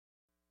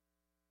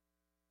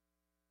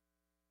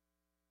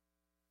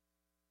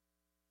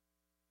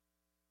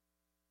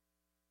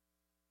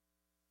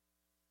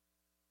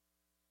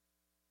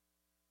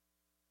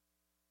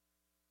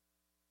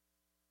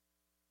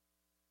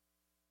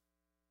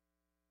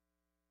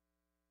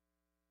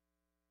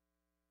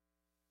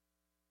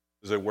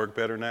Does it work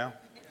better now?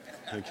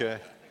 Okay.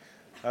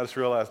 I just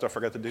realized I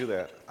forgot to do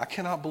that. I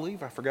cannot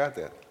believe I forgot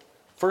that.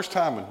 First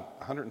time in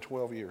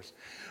 112 years.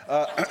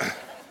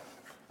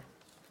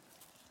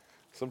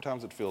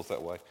 Sometimes it feels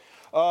that way.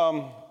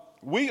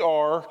 We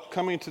are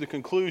coming to the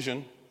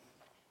conclusion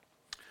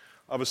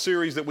of a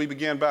series that we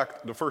began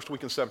back the first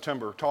week in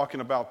September,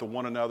 talking about the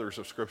one another's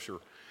of Scripture.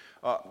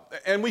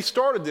 And we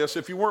started this,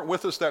 if you weren't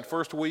with us that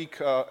first week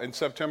in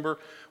September,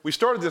 we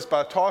started this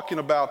by talking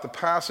about the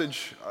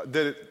passage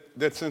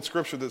that's in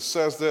Scripture that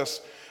says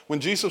this. When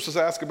Jesus was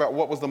asked about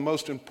what was the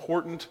most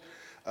important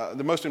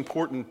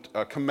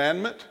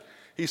commandment,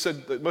 he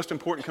said the most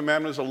important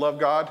commandment is to love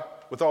God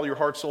with all your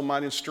heart, soul,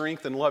 mind, and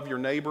strength, and love your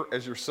neighbor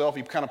as yourself.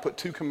 He kind of put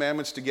two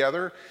commandments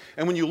together.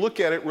 And when you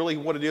look at it, really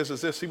what it is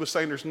this. He was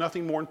saying there's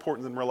nothing more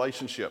important than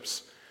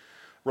relationships.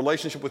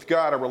 Relationship with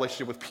God, a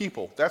relationship with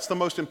people. That's the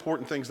most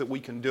important things that we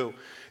can do.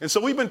 And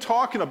so we've been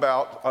talking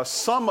about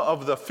some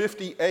of the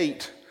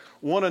 58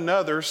 one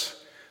another's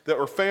that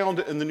were found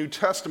in the New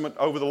Testament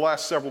over the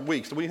last several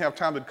weeks. We didn't have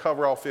time to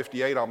cover all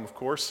 58 of them, of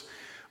course.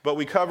 But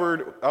we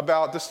covered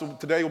about this.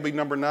 Today will be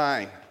number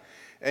 9.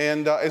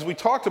 And as we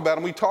talked about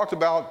them, we talked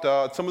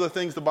about some of the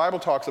things the Bible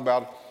talks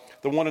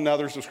about, the one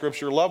another's of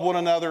Scripture. Love one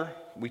another.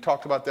 We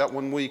talked about that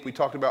one week. We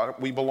talked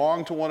about we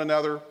belong to one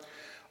another,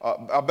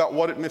 about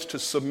what it means to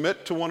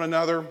submit to one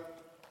another.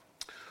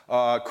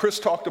 Chris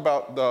talked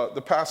about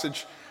the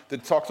passage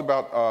that talks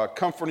about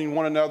comforting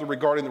one another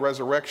regarding the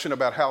resurrection,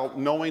 about how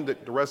knowing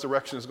that the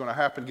resurrection is going to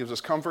happen gives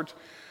us comfort.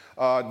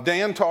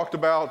 Dan talked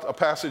about a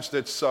passage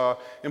that's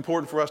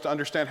important for us to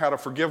understand how to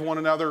forgive one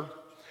another.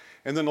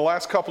 And then the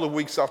last couple of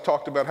weeks, I've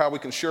talked about how we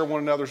can share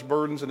one another's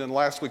burdens, and then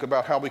last week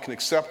about how we can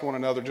accept one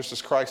another just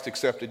as Christ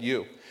accepted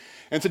you.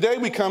 And today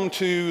we come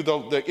to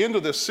the end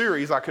of this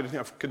series. I could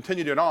have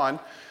continued it on,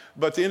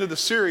 but the end of the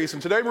series.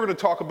 And today we're going to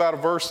talk about a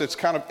verse that's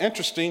kind of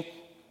interesting,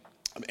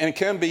 and it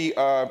can be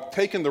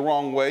taken the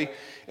wrong way.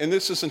 And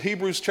this is in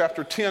Hebrews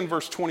chapter 10,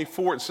 verse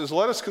 24. It says,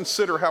 "Let us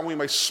consider how we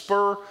may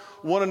spur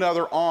one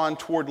another on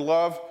toward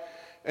love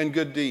and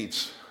good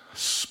deeds."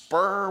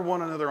 Spur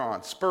one another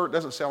on. Spur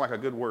doesn't sound like a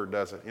good word,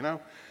 does it? You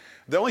know,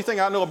 the only thing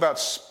I know about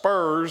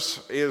spurs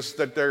is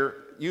that you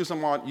use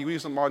them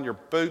on your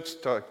boots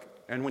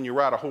and when you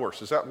ride a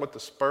horse. Is that what the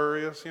spur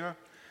is? You know,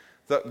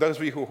 those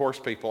of you who are horse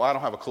people, I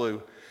don't have a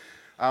clue.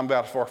 I'm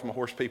about as far from a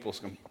horse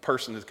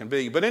person as can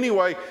be. But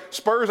anyway,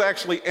 spurs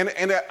actually, and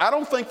I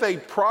don't think they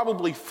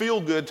probably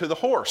feel good to the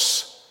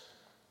horse,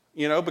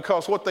 you know,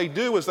 because what they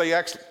do is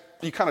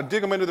you kind of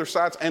dig them into their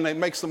sides and it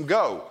makes them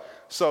go.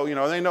 So, you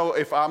know, they know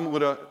if I'm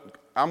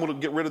gonna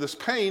get rid of this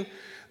pain,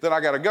 then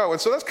I got to go.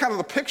 And so that's kind of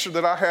the picture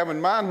that I have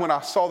in mind when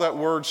I saw that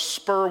word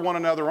spur one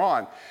another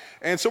on.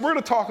 And so we're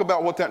going to talk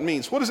about what that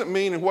means. What does it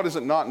mean and what does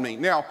it not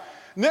mean? Now,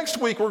 next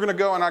week we're going to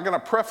go, and I'm going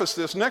to preface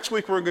this. Next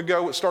week we're going to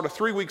go start a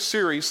 3-week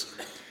series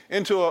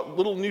into a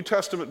little New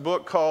Testament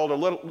book a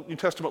little New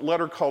Testament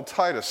letter called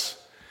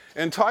Titus.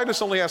 And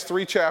Titus only has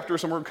 3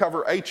 chapters, and we're going to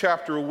cover a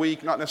chapter a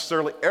week, not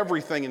necessarily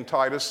everything in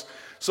Titus.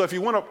 So if you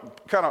want to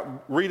kind of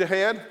read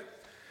ahead,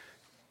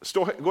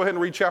 still go ahead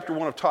and read chapter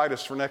 1 of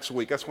Titus for next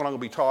week. That's what I'm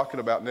going to be talking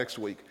about next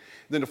week.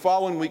 Then the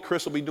following week,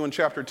 Chris will be doing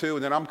chapter 2,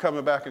 and then I'm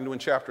coming back and doing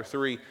chapter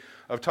 3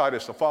 of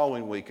Titus the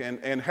following week.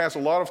 And has a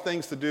lot of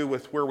things to do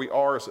with where we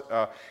are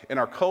in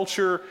our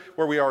culture,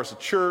 where we are as a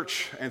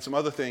church, and some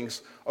other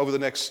things over the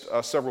next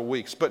several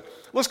weeks. But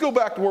let's go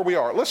back to where we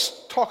are.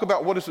 Let's talk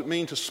about what does it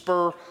mean to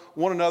spur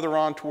one another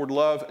on toward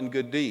love and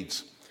good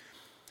deeds.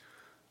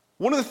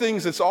 One of the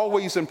things that's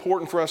always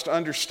important for us to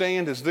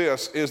understand is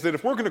that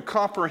if we're going to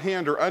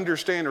comprehend or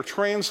understand or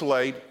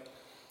translate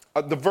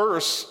a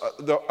verse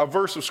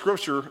of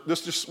Scripture, this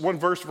is just one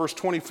verse, verse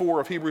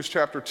 24 of Hebrews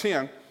chapter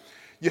 10,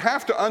 you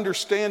have to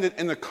understand it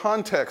in the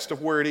context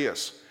of where it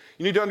is.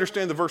 You need to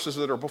understand the verses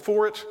that are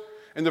before it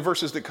and the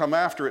verses that come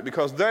after it,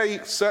 because they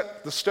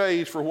set the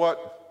stage for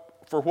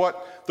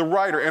what the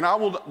writer, and I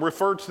will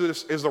refer to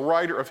this as the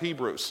writer of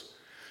Hebrews.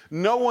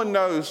 No one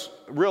knows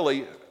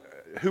really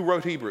who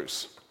wrote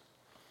Hebrews.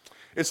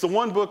 It's the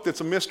one book that's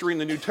a mystery in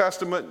the New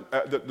Testament.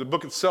 The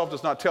book itself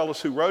does not tell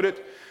us who wrote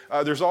it.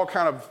 There's all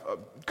kind of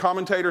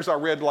commentators. I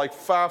read like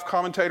 5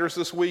 commentators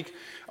this week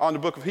on the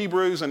book of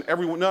Hebrews, and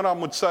none of them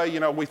would say, you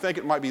know, we think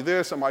it might be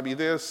this,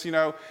 you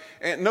know,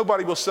 and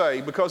nobody will say,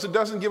 because it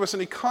doesn't give us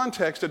any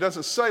context. It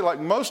doesn't say, like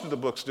most of the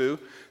books do,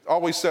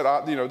 always said,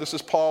 you know, this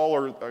is Paul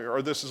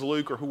or this is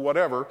Luke or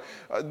whatever.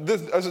 This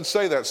doesn't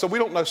say that. So we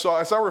don't know. So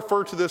as I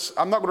refer to this,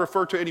 I'm not going to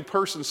refer to any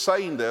person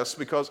saying this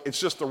because it's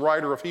just the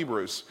writer of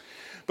Hebrews.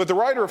 But the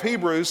writer of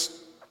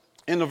Hebrews,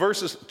 in the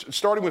verses,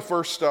 starting with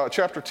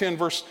chapter 10,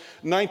 verse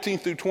 19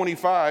 through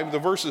 25, the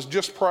verses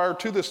just prior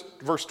to this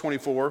verse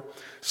 24,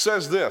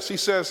 says this. He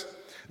says,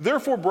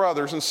 "Therefore,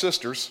 brothers and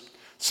sisters,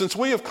 since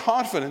we have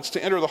confidence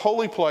to enter the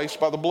holy place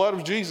by the blood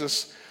of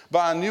Jesus,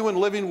 by a new and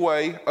living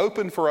way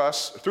opened for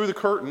us through the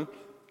curtain,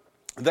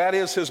 that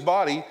is his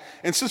body,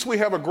 and since we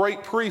have a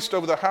great priest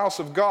over the house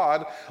of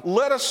God,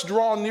 let us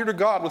draw near to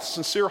God with a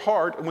sincere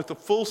heart and with the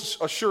full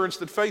assurance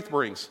that faith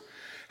brings,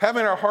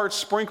 having our hearts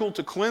sprinkled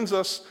to cleanse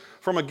us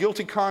from a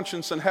guilty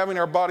conscience and having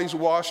our bodies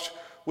washed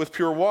with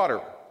pure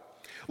water.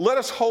 Let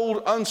us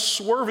hold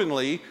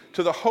unswervingly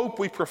to the hope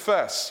we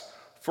profess,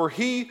 for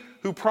he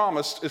who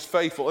promised is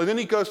faithful. And then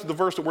he goes to the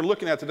verse that we're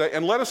looking at today.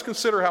 And let us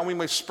consider how we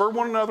may spur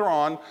one another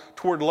on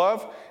toward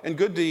love and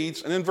good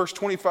deeds. And then verse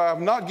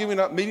 25, not giving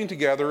up meeting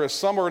together as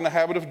some are in the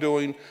habit of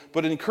doing,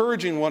 but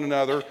encouraging one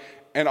another,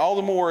 and all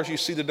the more as you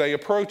see the day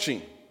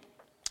approaching.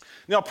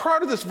 Now, prior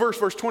to this verse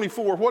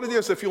 24, what it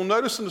is, if you'll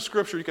notice in the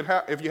scripture,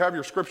 if you have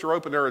your scripture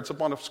open there, it's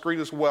up on the screen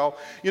as well.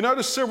 You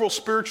notice several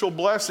spiritual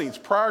blessings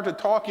prior to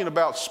talking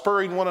about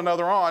spurring one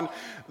another on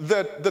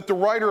that the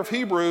writer of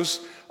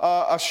Hebrews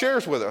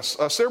shares with us.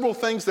 Several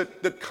things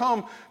that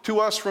come to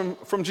us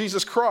from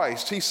Jesus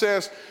Christ. He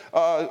says,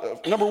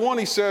 number one,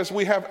 he says,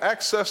 we have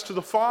access to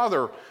the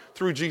Father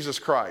through Jesus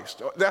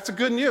Christ. That's a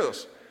good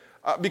news.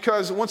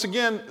 Because once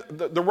again,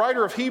 the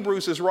writer of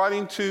Hebrews is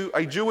writing to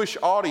a Jewish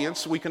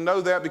audience. We can know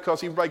that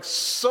because he makes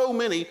so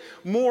many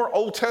more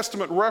Old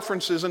Testament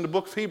references in the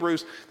book of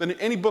Hebrews than in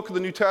any book of the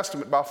New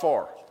Testament by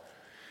far.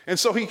 And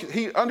so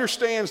he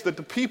understands that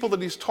the people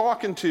that he's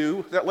talking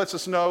to, that lets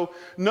us know,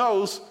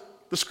 knows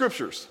the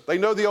scriptures. They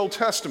know the Old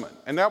Testament.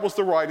 And that was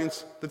the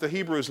writings that the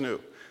Hebrews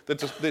knew, that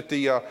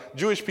the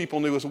Jewish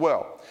people knew as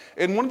well.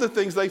 And one of the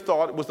things they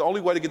thought was the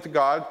only way to get to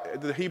God,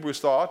 the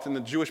Hebrews thought, and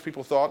the Jewish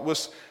people thought,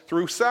 was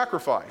through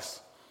sacrifice.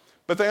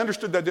 But they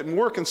understood that didn't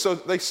work, and so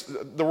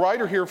the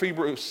writer here of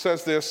Hebrews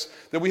says this,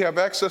 that we have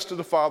access to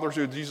the Father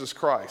through Jesus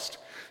Christ.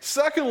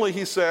 Secondly,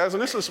 he says,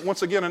 and this is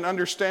once again an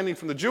understanding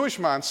from the Jewish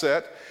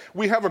mindset,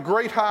 we have a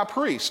great high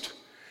priest.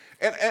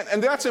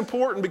 And that's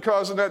important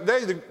because in that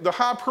day, the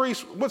high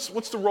priest,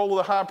 what's the role of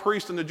the high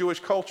priest in the Jewish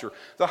culture?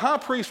 The high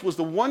priest was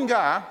the one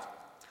guy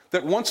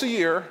that once a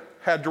year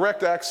had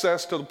direct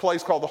access to the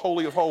place called the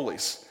Holy of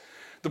Holies,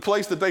 the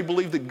place that they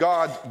believed that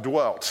God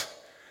dwelt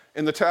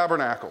in the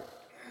tabernacle.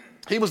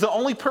 He was the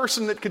only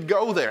person that could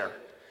go there.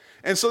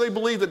 And so they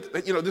believed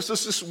that, this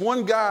is this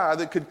one guy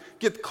that could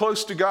get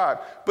close to God.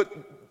 But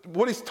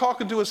what he's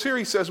talking to us here,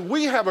 he says,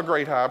 we have a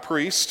great high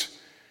priest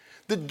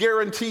that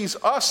guarantees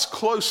us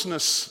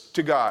closeness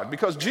to God,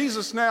 because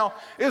Jesus now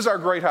is our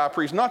great high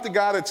priest, not the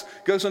guy that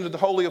goes into the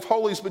Holy of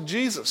Holies, but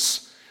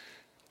Jesus.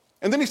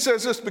 And then he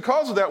says this,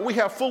 because of that, we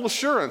have full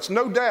assurance,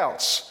 no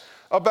doubts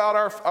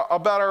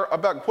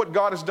about what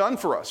God has done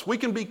for us. We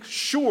can be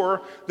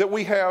sure that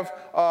we have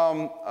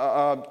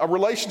a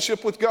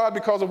relationship with God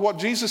because of what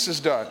Jesus has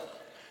done.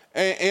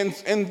 And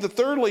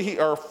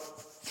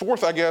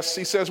fourth, I guess,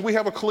 he says we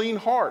have a clean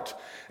heart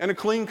and a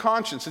clean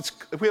conscience.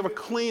 We have a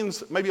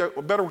cleansed, maybe a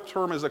better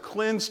term is a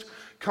cleansed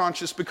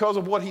conscience because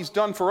of what he's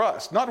done for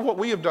us. Not what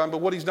we have done, but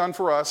what he's done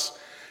for us.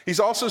 He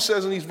also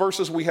says in these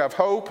verses we have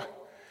hope.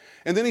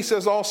 And then he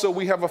says also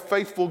we have a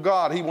faithful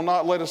God. He will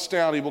not let us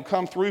down. He will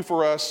come through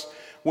for us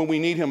when we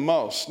need him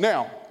most.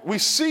 Now, we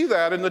see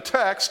that in the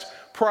text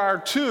prior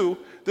to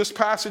this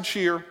passage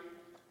here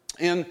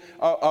in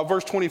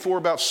verse 24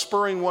 about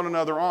spurring one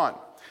another on.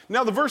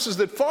 Now, the verses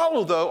that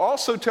follow, though,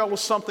 also tell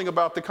us something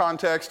about the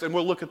context, and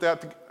we'll look at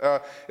that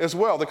as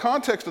well. The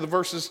context of the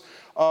verses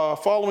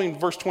following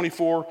verse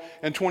 24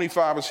 and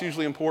 25 is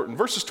hugely important.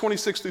 Verses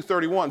 26 through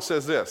 31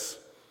 says this: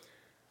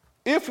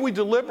 if we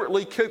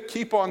deliberately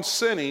keep on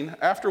sinning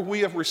after we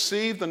have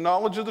received the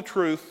knowledge of the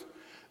truth,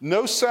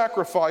 no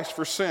sacrifice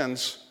for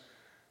sins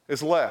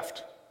is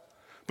left,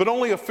 but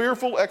only a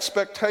fearful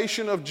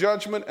expectation of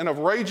judgment and of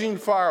raging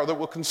fire that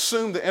will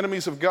consume the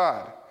enemies of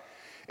God.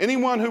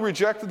 Anyone who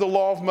rejected the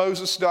law of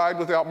Moses died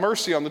without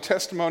mercy on the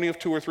testimony of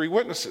 2 or 3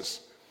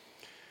 witnesses.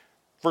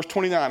 Verse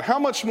 29, how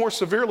much more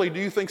severely do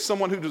you think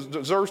someone who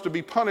deserves to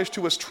be punished,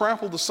 who has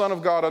trampled the Son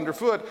of God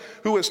underfoot,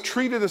 who has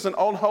treated as an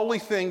unholy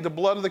thing the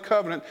blood of the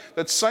covenant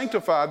that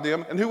sanctified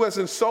them, and who has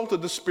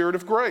insulted the Spirit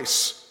of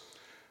grace?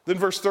 Then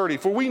verse 30,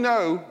 for we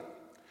know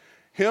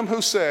him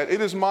who said, it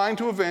is mine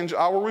to avenge,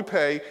 I will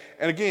repay,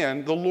 and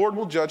again, the Lord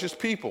will judge his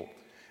people.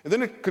 And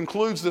then it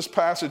concludes this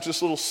passage,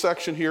 this little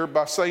section here,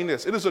 by saying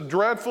this: it is a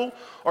dreadful,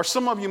 or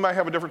some of you may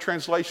have a different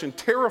translation,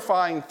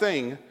 terrifying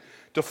thing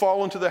to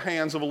fall into the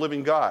hands of a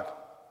living God.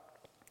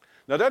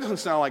 Now that doesn't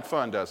sound like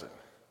fun, does it?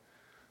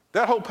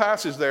 That whole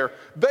passage there,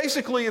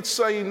 basically it's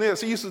saying this.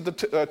 He uses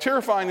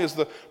terrifying is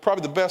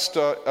probably the best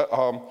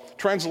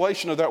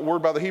translation of that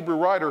word by the Hebrew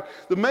writer.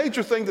 The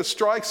major thing that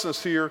strikes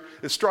us here,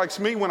 it strikes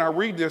me when I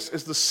read this,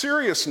 is the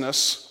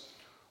seriousness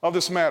of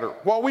this matter.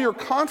 While we are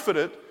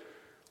confident,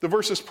 the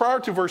verses prior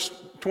to verse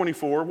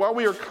 24, while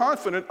we are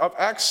confident of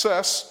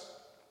access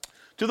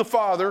to the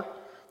Father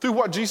through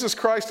what Jesus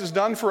Christ has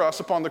done for us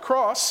upon the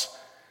cross,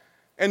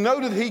 and know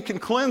that he can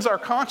cleanse our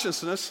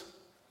consciousness,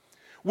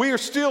 we are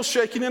still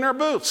shaking in our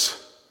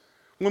boots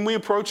when we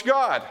approach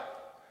God.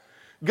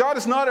 God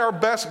is not our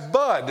best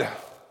bud.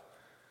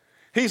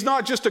 He's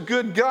not just a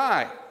good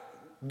guy.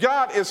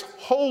 God is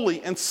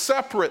holy and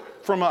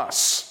separate from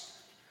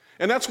us.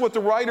 And that's what the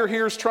writer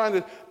here is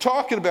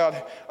talking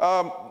about.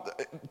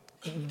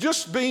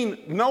 Just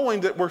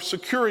knowing that we're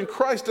secure in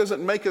Christ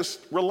doesn't make us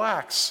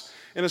relax,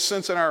 in a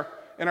sense, in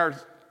our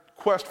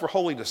quest for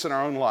holiness in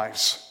our own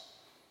lives.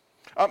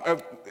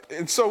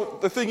 And so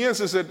the thing is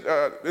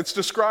that it's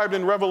described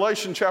in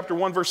Revelation chapter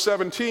 1, verse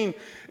 17.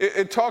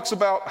 It talks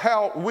about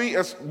how we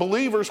as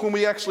believers, when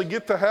we actually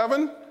get to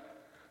heaven,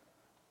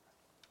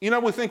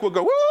 we think we'll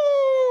go,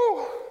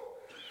 woo!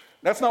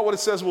 That's not what it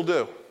says we'll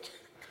do.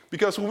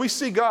 Because when we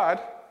see God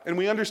and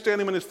we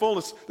understand him in his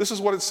fullness, this is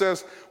what it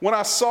says. When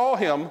I saw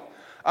him,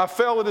 I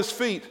fell at his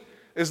feet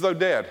as though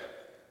dead.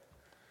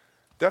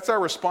 That's our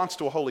response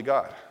to a holy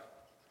God.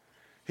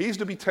 He's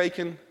to be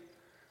taken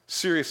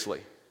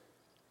seriously.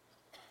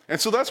 And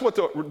so that's what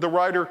the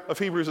writer of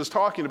Hebrews is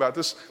talking about,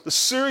 the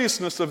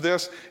seriousness of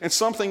this, and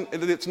something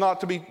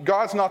that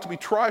God's not to be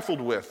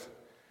trifled with.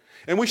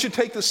 And we should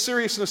take this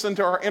seriousness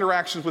into our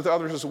interactions with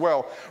others as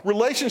well.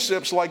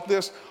 Relationships like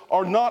this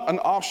are not an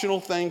optional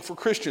thing for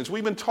Christians.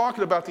 We've been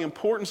talking about the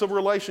importance of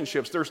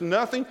relationships. There's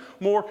nothing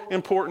more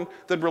important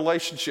than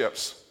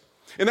relationships.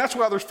 And that's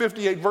why there's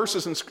 58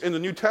 verses in the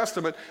New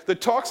Testament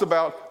that talks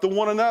about the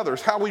one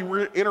another's, how we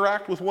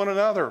interact with one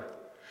another.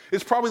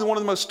 It's probably one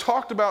of the most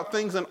talked about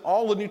things in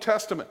all the New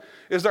Testament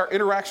is our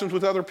interactions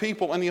with other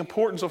people and the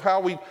importance of how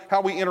we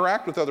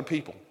interact with other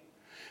people.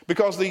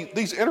 Because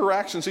these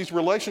interactions, these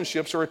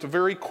relationships are at the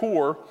very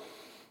core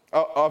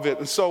of it.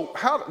 And so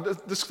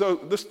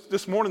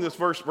this morning, this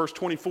verse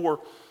 24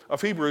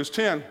 of Hebrews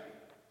 10,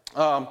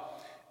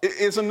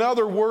 is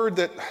another word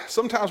that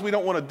sometimes we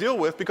don't want to deal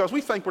with because we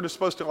think we're just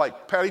supposed to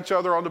pat each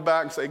other on the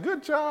back and say,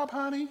 good job,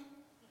 honey.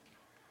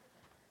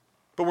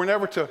 But we're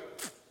never to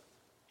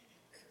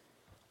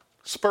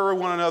spur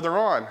one another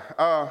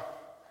on.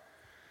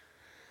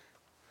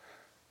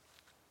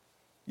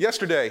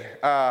 Yesterday,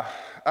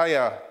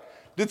 I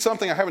did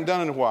something I haven't done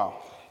in a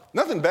while.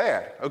 Nothing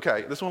bad.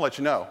 Okay, just want to let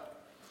you know.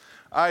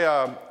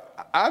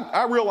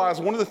 I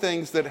realized one of the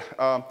things that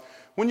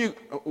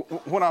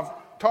when I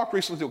talked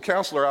recently to a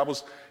counselor,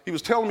 he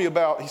was telling me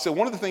about. He said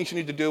one of the things you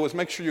need to do is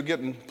make sure you're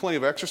getting plenty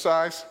of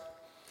exercise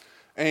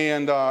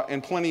and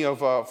plenty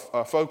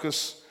of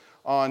focus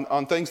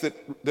on things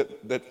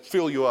that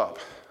fill you up.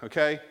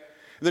 Okay.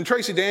 And then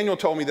Tracy Daniel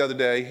told me the other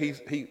day.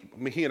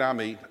 He and I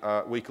meet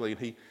weekly,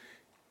 and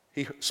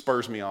he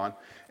spurs me on.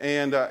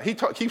 And he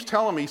keeps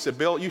telling me, he said,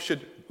 Bill, here's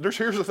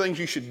the things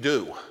you should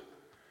do.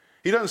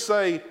 He doesn't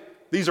say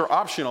these are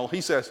optional.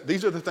 He says,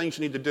 these are the things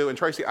you need to do. And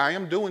Tracy, I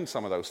am doing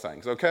some of those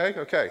things, okay?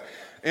 Okay.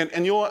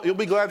 And you'll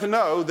be glad to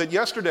know that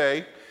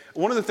yesterday,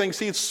 one of the things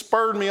he had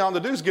spurred me on to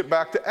do is get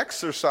back to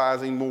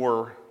exercising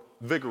more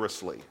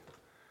vigorously.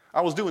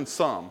 I was doing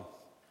some.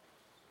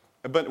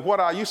 But what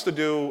I used to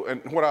do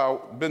and what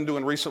I've been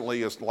doing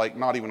recently is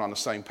not even on the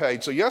same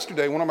page. So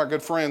yesterday, one of my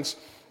good friends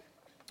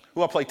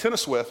who I play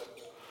tennis with,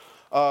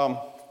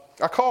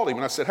 I called him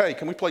and I said, hey,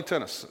 can we play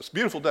tennis? It's a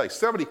beautiful day.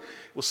 It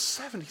was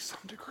 70-some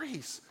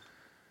degrees.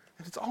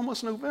 And it's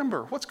almost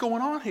November. What's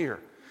going on here?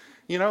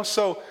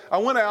 So I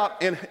went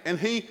out and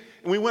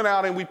we went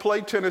out and we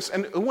played tennis.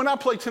 And when I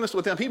play tennis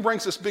with him, he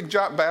brings this big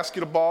giant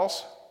basket of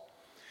balls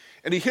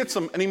and he hits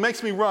them and he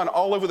makes me run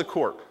all over the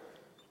court.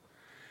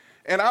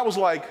 And I was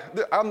like,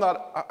 I'm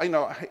not,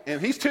 and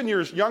he's 10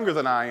 years younger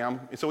than I am,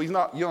 so he's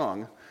not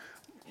young.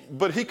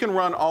 But he can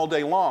run all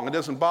day long. It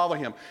doesn't bother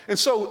him. And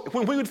so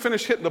when we would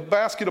finish hitting the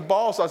basket of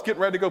balls, I was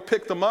getting ready to go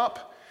pick them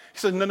up. He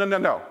said,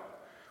 no.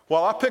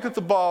 While I pick up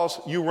the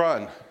balls, you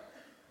run.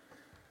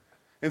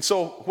 And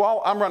so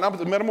while I'm running, I'm at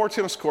the Metamore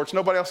tennis courts.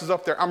 Nobody else is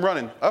up there. I'm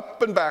running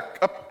up and back,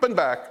 up and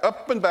back,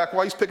 up and back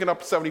while he's picking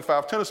up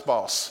 75 tennis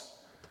balls.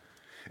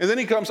 And then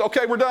he comes,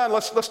 okay, we're done.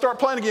 Let's start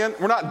playing again.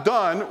 We're not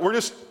done. We're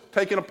just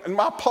taking up. And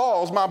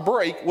my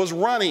break was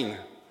running.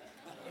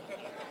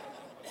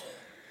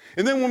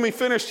 And then when we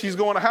finished, he's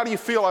going, how do you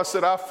feel? I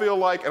said, I feel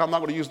like, and I'm not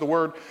going to use the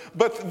word,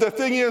 but the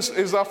thing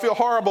is I feel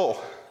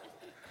horrible.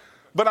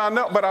 But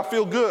I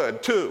feel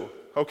good too,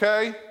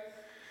 okay?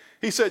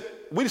 He said,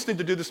 we just need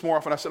to do this more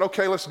often. I said,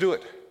 okay, let's do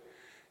it.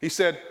 He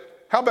said,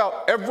 how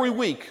about every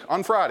week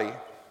on Friday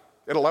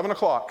at 11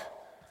 o'clock,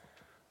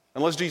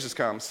 unless Jesus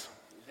comes,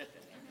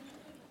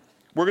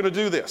 we're going to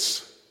do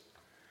this.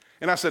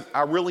 And I said,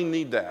 I really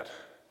need that.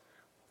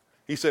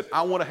 He said,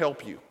 I want to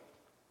help you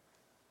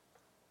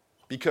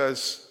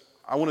because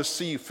I want to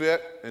see you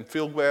fit and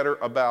feel better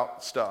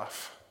about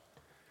stuff.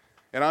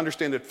 And I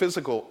understand that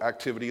physical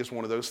activity is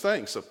one of those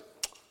things. So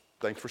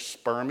thanks for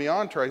spurring me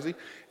on, Tracy.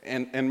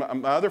 And my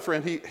other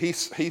friend,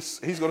 he's going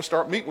to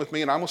start meeting with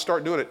me, and I'm going to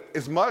start doing it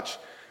as much.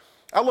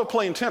 I love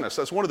playing tennis.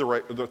 That's one of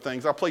the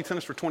things. I played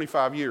tennis for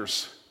 25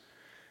 years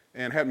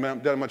and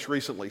haven't done much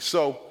recently.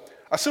 So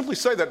I simply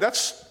say that.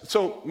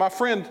 So my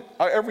friend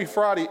every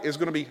Friday is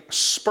going to be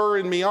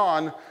spurring me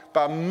on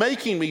by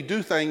making me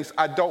do things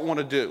I don't want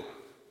to do,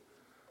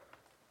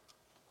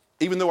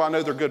 even though I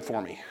know they're good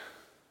for me.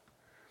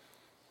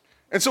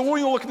 And so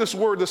when you look at this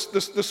word,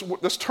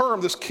 this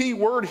term, this key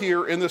word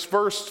here in this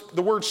verse,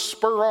 the word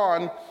spur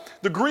on,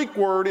 the Greek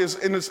word is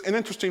an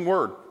interesting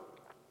word.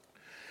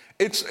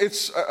 It's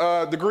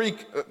the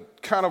Greek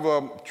kind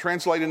of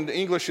translated into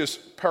English is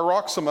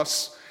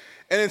paroxysmos,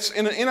 and it's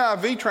in an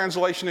NIV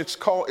translation. It's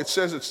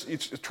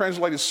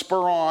translated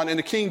spur on. In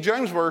the King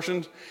James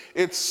version,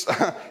 it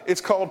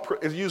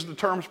uses the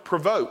terms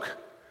provoke.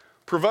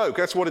 Provoke,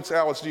 that's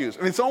how it's used.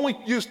 And it's only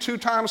used 2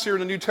 times here in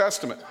the New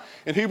Testament,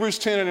 in Hebrews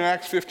 10 and in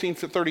Acts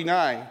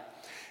 15:39.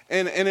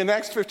 And in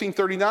Acts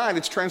 15:39,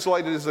 it's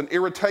translated as an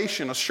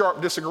irritation, a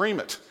sharp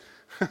disagreement.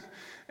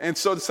 And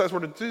so it says we're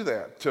to do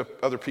that to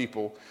other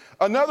people.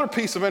 Another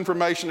piece of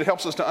information that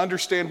helps us to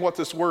understand what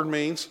this word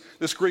means,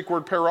 this Greek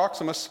word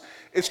paroxysmos,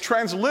 it's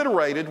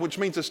transliterated, which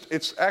means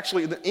it's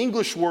actually the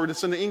English word.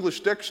 It's in the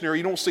English dictionary.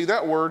 You don't see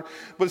that word,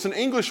 but it's an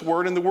English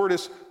word, and the word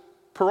is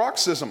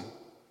paroxysm.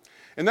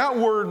 And that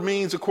word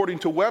means, according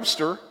to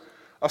Webster,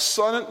 a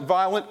sudden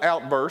violent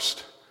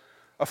outburst,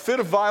 a fit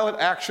of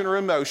violent action or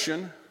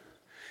emotion,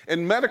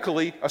 and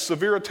medically, a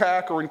severe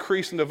attack or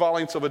increase in the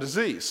violence of a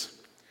disease.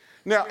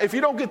 Now, if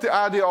you don't get the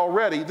idea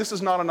already, this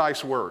is not a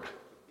nice word.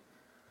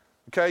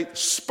 Okay?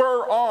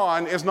 Spur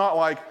on is not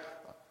like,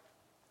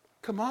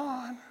 come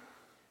on.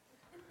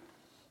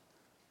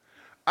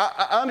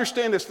 I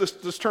understand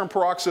this term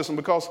paroxysm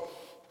because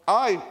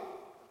I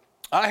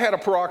had a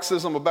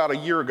paroxysm about a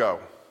year ago.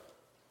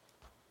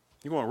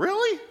 You're going,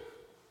 really?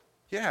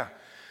 Yeah.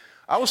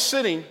 I was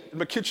sitting at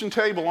my kitchen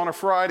table on a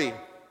Friday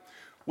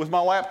with my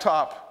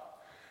laptop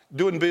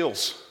doing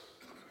bills.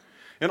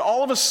 And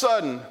all of a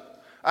sudden,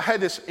 I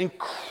had this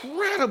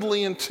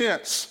incredibly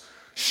intense,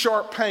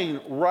 sharp pain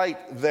right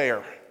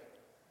there.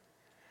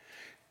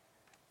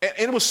 And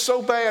it was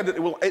so bad that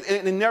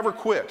it never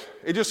quit.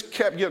 It just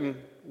kept getting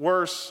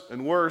worse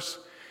and worse.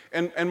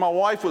 And my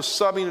wife was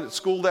subbing at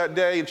school that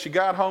day, and she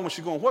got home and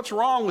she's going, what's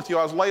wrong with you?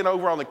 I was laying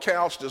over on the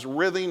couch just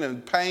writhing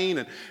and pain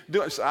and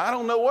doing. She said, I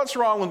don't know what's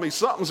wrong with me.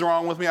 Something's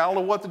wrong with me. I don't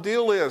know what the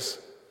deal is.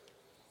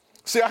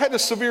 See, I had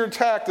this severe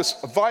attack, this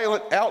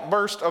violent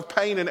outburst of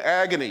pain and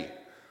agony.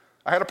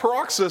 I had a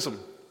paroxysm.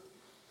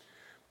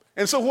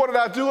 And so what did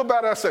I do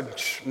about it? I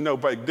said, no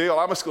big deal.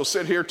 I must go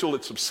sit here till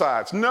it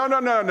subsides.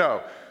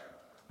 No.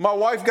 My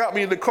wife got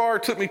me in the car,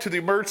 took me to the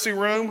emergency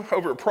room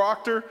over at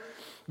Proctor,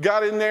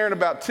 got in there in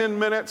about 10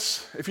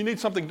 minutes. If you need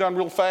something done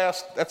real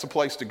fast, that's a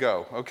place to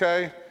go,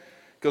 okay?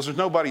 Because there's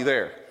nobody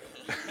there.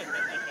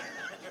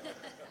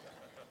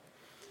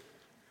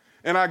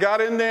 And I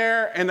got in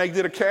there, and they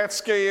did a CAT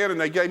scan, and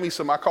they gave me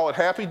some, I call it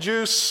happy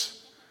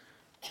juice.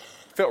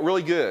 Felt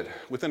really good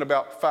within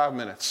about 5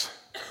 minutes.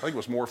 I think it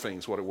was morphine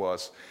is what it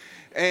was.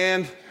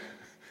 And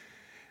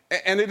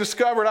they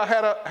discovered I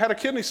had a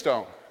kidney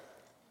stone.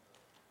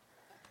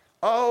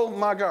 Oh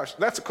my gosh,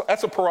 that's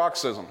a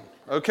paroxysm,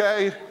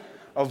 okay?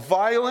 A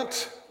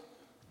violent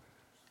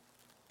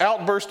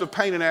outburst of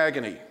pain and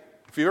agony.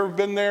 If you've ever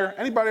been there,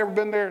 anybody ever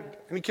been there?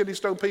 Any kidney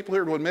stone people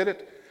here to admit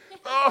it?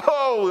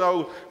 Oh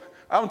no,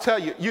 I'll tell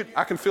you,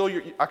 I can feel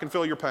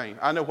your pain.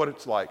 I know what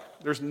it's like.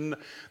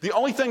 The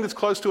only thing that's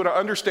close to it I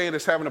understand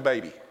is having a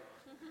baby.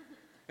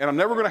 And I'm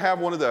never going to have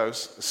one of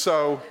those.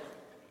 So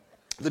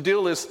the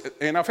deal is,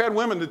 and I've had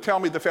women that tell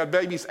me they've had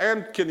babies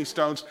and kidney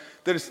stones,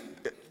 that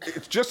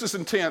it's just as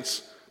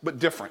intense, but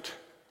different.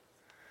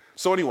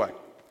 So anyway,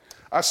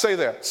 I say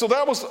that. So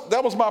that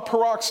was my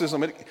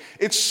paroxysm.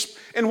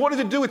 And what did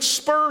it do? It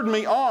spurred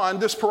me on,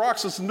 this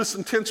paroxysm, this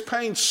intense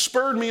pain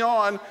spurred me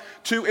on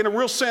to, in a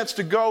real sense,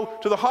 to go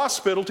to the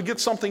hospital to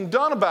get something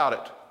done about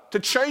it, to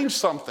change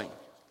something.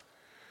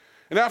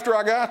 And after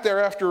I got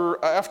there,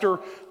 after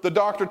the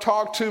doctor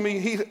talked to me,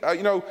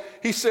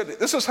 he said,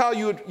 this is how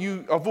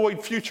you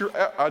avoid future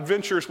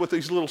adventures with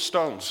these little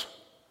stones.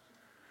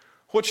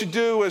 What you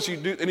do is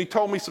and he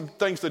told me some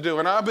things to do,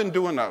 and I've been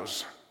doing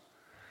those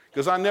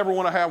because I never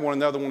want to have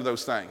another one of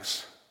those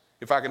things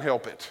if I can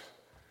help it.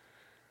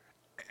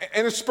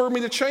 And it spurred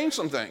me to change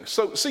some things.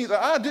 So see, the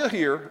idea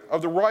here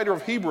of the writer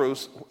of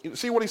Hebrews,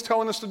 see what he's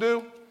telling us to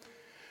do?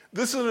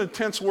 This is an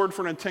intense word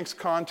for an intense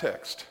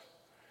context.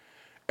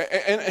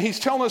 And he's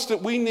telling us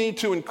that we need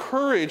to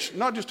encourage,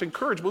 not just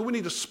encourage, but we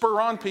need to spur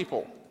on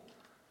people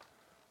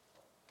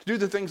to do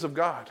the things of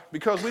God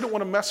because we don't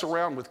want to mess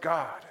around with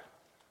God.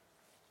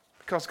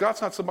 Because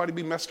God's not somebody to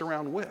be messed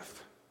around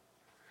with.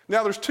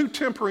 Now, there's 2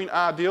 tempering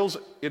ideals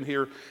in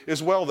here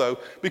as well, though,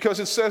 because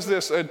it says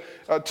this,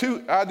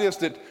 2 ideas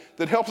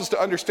that helps us to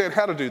understand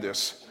how to do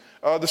this.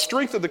 The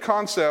strength of the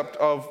concept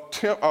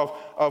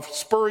of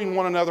spurring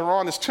one another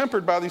on is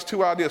tempered by these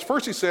 2 ideas.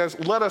 First, he says,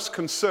 let us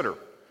consider.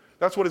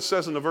 That's what it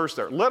says in the verse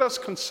there. Let us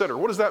consider.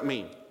 What does that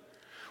mean?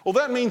 Well,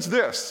 that means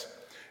this.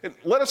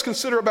 Let us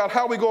consider about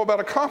how we go about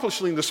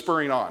accomplishing the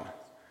spurring on.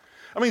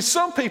 I mean,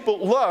 some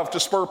people love to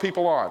spur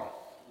people on.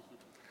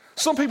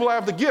 Some people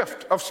have the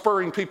gift of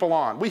spurring people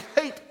on. We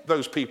hate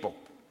those people.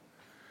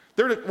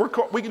 You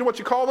know what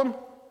you call them?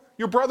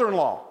 Your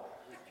brother-in-law.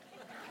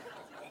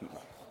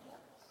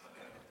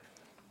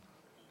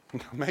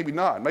 Maybe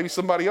not. Maybe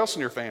somebody else in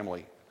your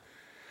family.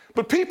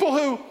 But people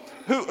who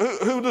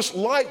just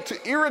like to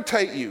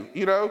irritate you,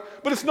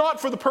 but it's not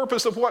for the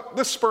purpose of what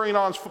this spurring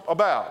on is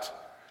about.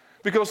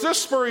 Because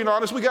this spurring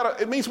on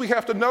it means we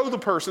have to know the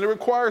person. It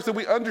requires that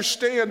we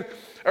understand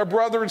our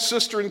brother and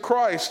sister in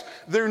Christ,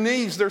 their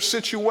needs, their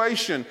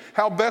situation,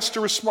 how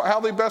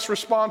they best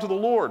respond to the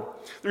Lord.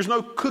 There's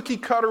no cookie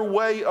cutter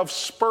way of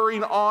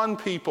spurring on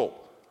people.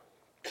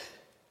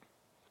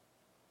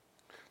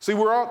 See,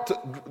 we're out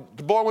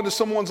to blow into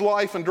someone's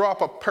life and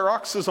drop a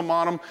paroxysm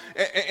on them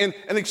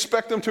and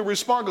expect them to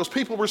respond, because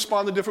people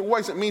respond in different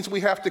ways. It means we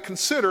have to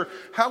consider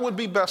how would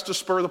be best to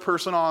spur the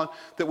person on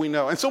that we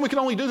know. And so we can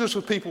only do this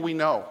with people we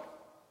know.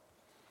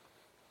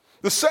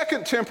 The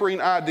second tempering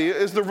idea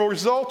is the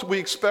result we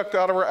expect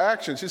out of our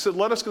actions. He said,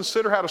 let us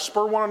consider how to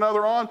spur one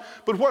another on,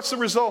 but what's the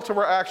result of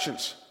our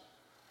actions?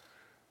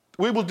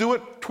 We will do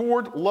it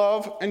toward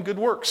love and good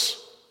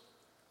works.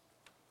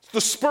 The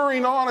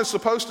spurring on is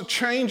supposed to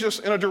change us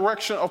in a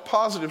direction of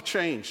positive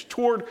change,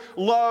 toward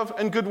love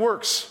and good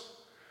works.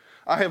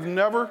 I have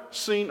never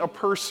seen a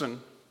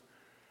person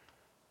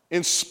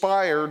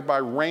inspired by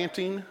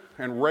ranting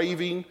and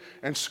raving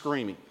and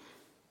screaming.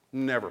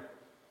 Never.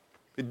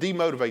 It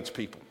demotivates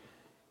people.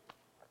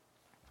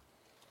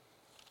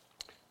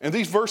 And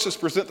these verses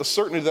present the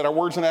certainty that our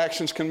words and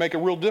actions can make a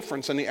real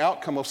difference in the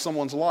outcome of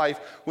someone's life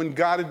when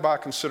guided by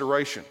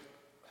consideration.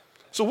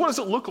 So what does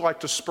it look like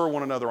to spur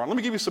one another on? Let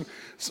me give you some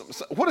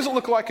what does it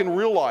look like in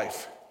real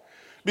life?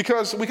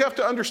 Because we have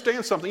to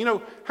understand something. You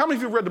know, how many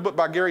of you have read the book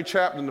by Gary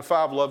Chapman, The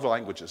 5 Love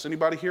Languages?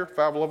 Anybody here?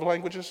 5 Love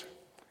Languages?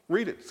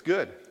 Read it. It's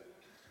good.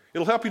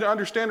 It'll help you to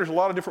understand there's a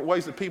lot of different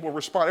ways that people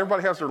respond.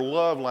 Everybody has their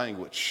love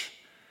language.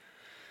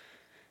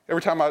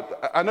 Every time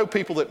I know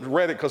people that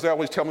read it because they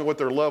always tell me what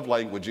their love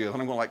language is.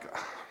 And I'm going like,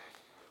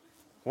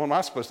 what am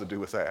I supposed to do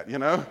with that, you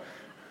know?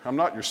 I'm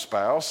not your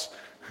spouse.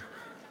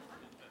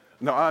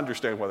 No, I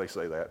understand why they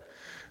say that.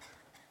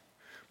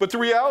 But the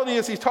reality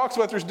is he talks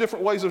about there's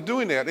different ways of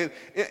doing that. And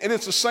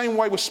it's the same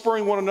way with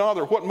spurring one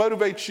another. What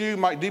motivates you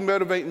might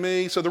demotivate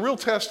me. So the real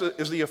test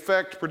is the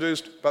effect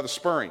produced by the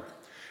spurring.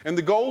 And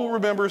the goal,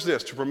 remember, is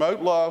this: to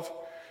promote love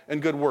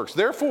and good works.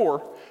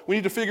 Therefore, we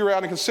need to figure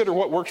out and consider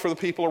what works for the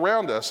people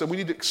around us. And we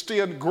need to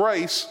extend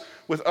grace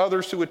with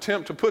others who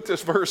attempt to put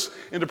this verse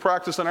into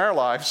practice in our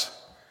lives.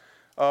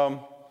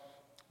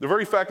 The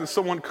very fact that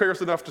someone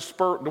cares enough to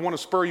want to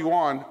spur you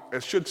on,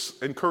 it should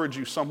encourage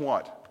you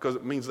somewhat, because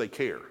it means they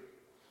care.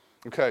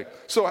 Okay,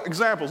 so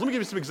examples. Let me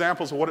give you some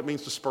examples of what it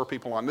means to spur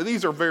people on. Now,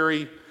 these are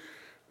very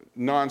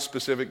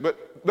non-specific,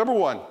 but number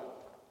one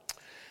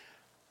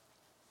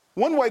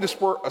way to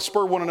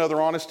spur one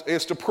another on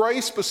is to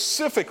pray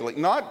specifically,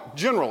 not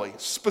generally,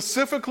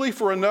 specifically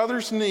for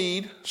another's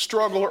need,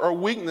 struggle, or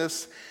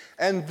weakness,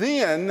 and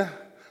then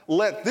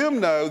let them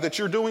know that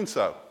you're doing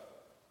so.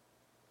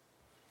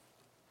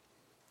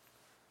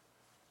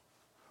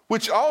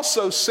 Which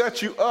also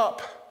sets you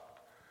up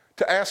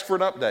to ask for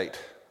an update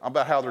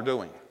about how they're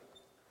doing.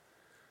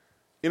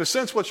 In a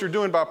sense, what you're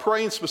doing by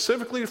praying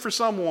specifically for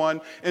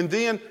someone and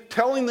then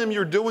telling them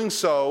you're doing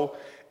so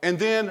and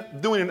then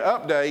doing an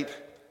update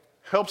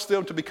helps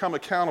them to become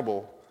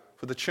accountable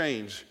for the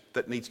change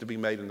that needs to be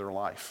made in their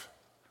life.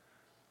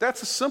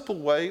 That's a simple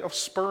way of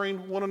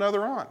spurring one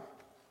another on.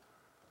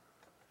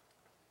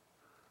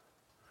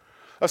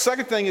 A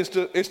second thing is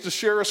to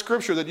share a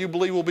scripture that you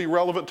believe will be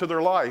relevant to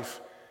their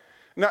life.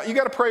 Now, you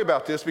got to pray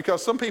about this,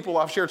 because some people,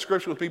 I've shared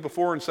scripture with people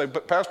before and say,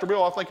 but Pastor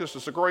Bill, I think this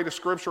is the greatest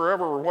scripture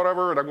ever or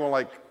whatever. And I'm going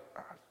like,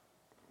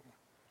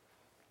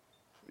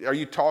 are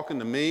you talking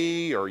to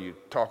me? Or are you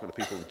talking to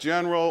people in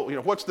general? You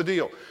know, what's the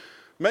deal?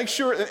 Make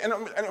sure,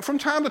 and from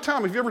time to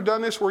time, have you ever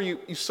done this where you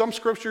some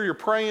scripture you're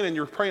praying and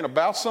you're praying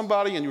about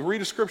somebody and you read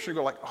a scripture and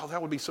go like, oh,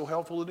 that would be so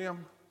helpful to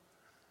them?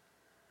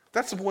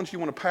 That's the ones you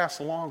want to pass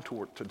along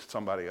to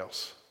somebody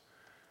else,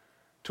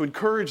 to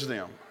encourage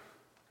them,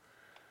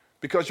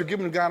 because you're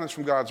giving them guidance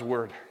from God's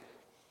word.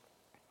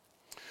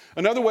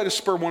 Another way to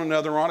spur one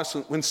another on is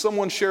when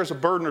someone shares a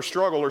burden or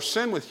struggle or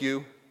sin with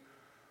you,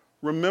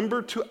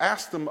 remember to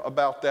ask them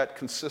about that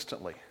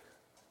consistently.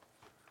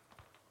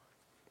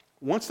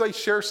 Once they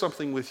share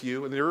something with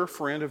you and they're a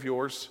friend of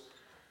yours,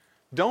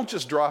 don't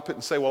just drop it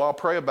and say, well, I'll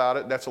pray about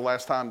it. That's the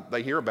last time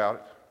they hear about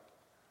it.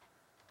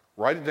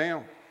 Write it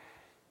down.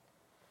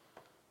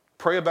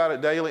 Pray about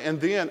it daily,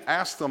 and then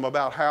ask them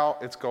about how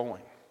it's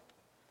going.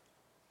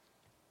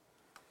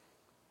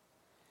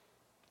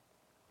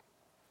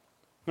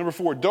 Number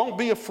 4, don't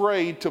be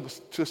afraid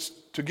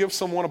to give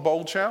someone a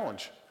bold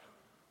challenge.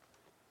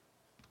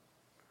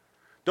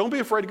 Don't be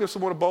afraid to give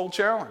someone a bold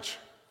challenge.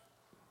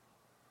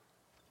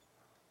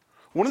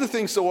 One of the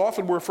things so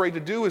often we're afraid to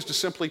do is to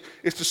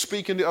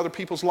speak into other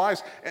people's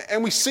lives.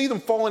 And we see them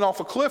falling off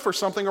a cliff or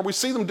something, or we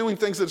see them doing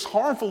things that's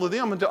harmful to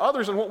them and to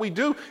others. And what we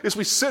do is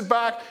we sit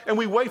back and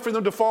we wait for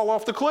them to fall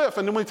off the cliff.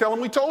 And then we tell them,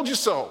 we told you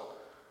so.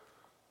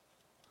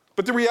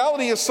 But the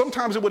reality is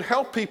sometimes it would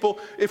help people,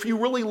 if you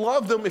really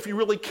love them, if you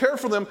really care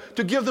for them,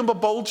 to give them a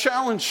bold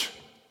challenge.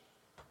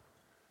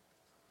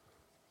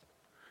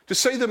 To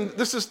say to them,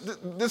 this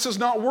is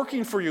not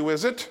working for you,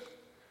 is it?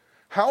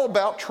 How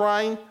about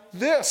trying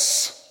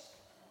this?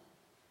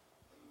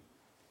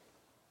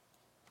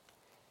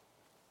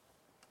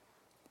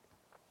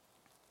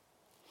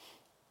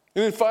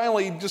 And then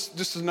finally,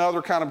 just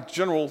another kind of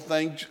general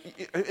thing,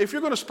 if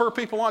you're going to spur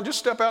people on, just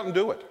step out and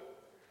do it.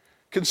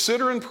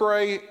 Consider and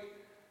pray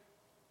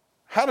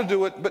how to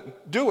do it,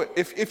 but do it.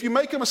 If you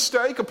make a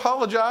mistake,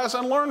 apologize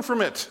and learn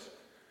from it.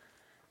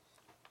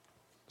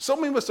 So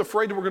many of us are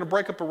afraid that we're going to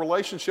break up a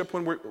relationship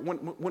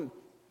when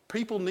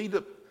people need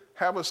to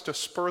have us to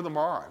spur them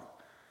on.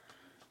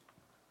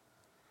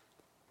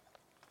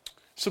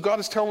 So God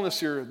is telling us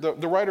here,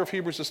 the writer of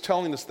Hebrews is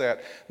telling us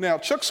that. Now,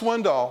 Charles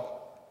Swindoll,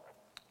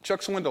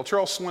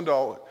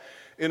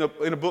 in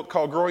a book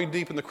called Growing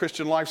Deep in the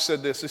Christian Life,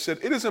 said this. He said,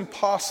 it is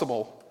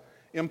impossible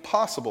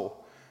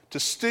to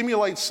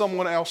stimulate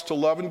someone else to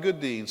love and good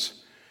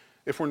deeds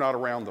if we're not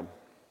around them.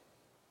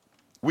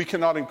 We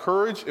cannot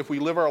encourage if we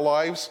live our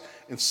lives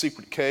in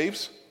secret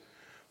caves,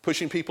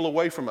 pushing people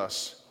away from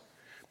us.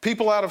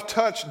 People out of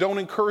touch don't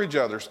encourage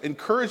others.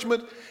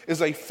 Encouragement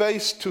is a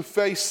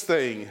face-to-face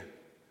thing.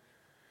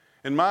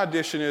 And my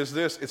addition is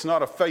this, it's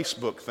not a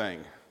Facebook thing.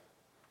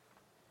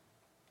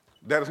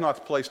 That is not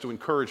the place to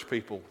encourage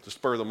people, to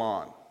spur them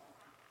on.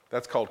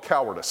 That's called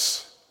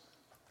cowardice.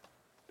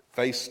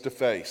 Face to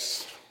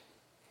face.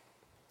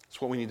 That's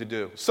what we need to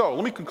do. So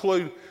let me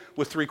conclude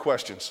with three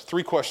questions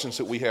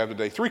that we have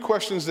today. Three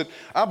questions that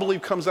I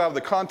believe comes out of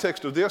the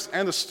context of this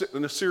and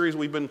the series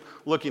we've been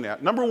looking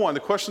at.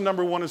 The question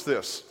number one is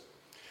this.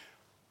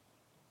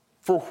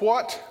 For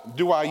what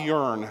do I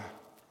yearn?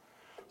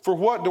 For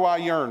what do I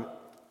yearn?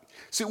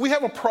 See, we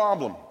have a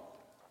problem.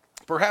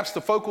 Perhaps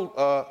the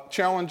focal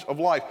challenge of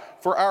life.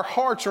 For our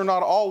hearts are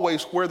not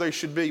always where they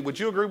should be. Would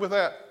you agree with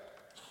that?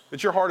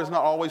 That your heart is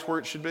not always where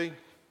it should be?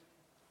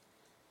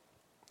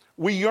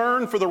 We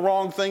yearn for the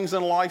wrong things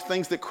in life,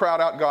 things that crowd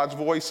out God's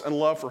voice and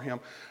love for Him.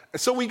 And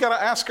so we got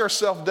to ask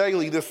ourselves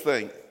daily this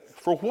thing.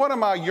 For what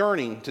am I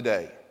yearning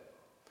today?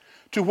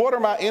 To what are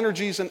my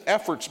energies and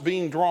efforts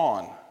being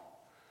drawn?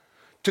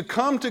 To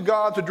come to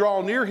God, to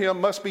draw near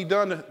Him, must be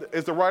done,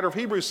 as the writer of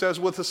Hebrews says,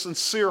 with a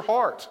sincere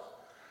heart.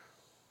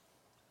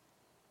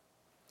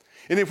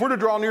 And if we're to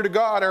draw near to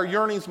God, our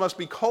yearnings must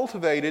be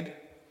cultivated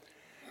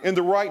in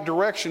the right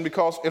direction,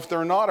 because if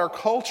they're not, our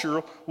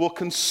culture will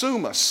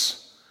consume us,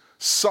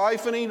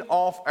 siphoning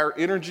off our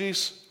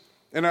energies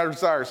and our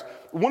desires.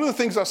 One of the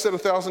things I've said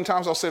 1,000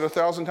 times, I'll say it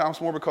 1,000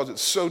 times more because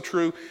it's so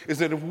true, is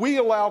that if we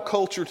allow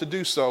culture to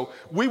do so,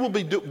 we will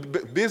be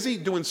busy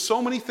doing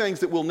so many things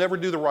that we'll never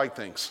do the right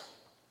things.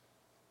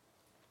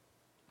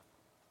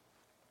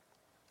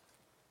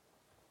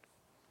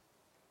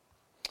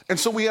 And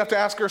so we have to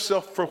ask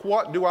ourselves, for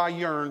what do I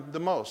yearn the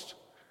most?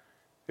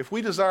 If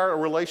we desire a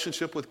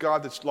relationship with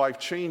God that's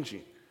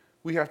life-changing,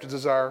 we have to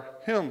desire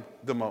Him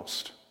the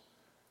most.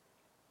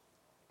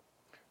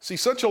 See,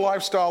 such a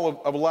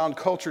lifestyle of allowing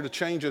culture to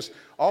change us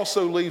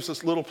also leaves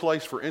us little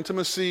place for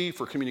intimacy,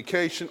 for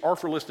communication, or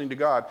for listening to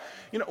God.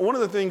 You know, one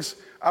of the things,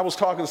 I was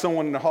talking to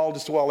someone in the hall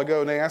just a while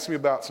ago, and they asked me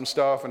about some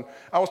stuff, and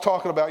I was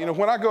talking about,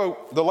 when I go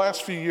the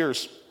last few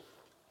years,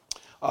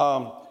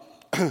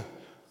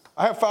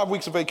 I have 5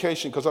 weeks of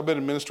vacation because I've been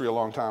in ministry a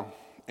long time.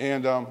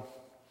 And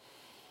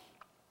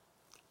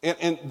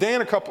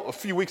Dan a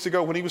few weeks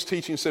ago when he was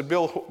teaching said,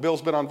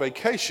 Bill's been on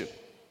vacation.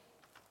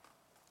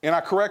 And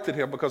I corrected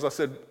him because I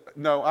said,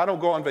 no, I don't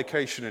go on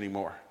vacation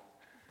anymore.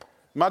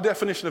 My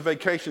definition of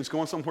vacation is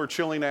going somewhere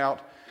chilling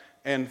out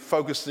and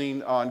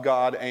focusing on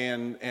God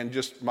and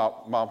just my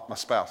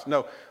spouse.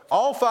 No,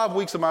 all 5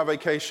 weeks of my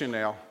vacation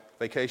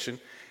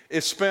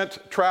is spent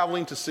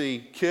traveling to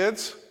see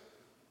kids,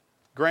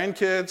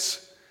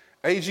 grandkids,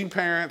 aging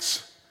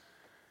parents,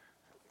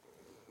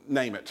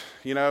 name it,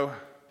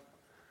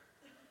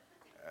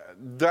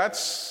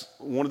 That's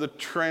one of the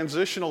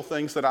transitional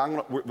things that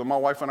my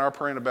wife and I are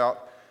praying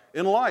about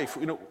in life.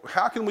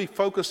 How can we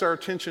focus our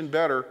attention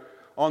better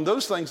on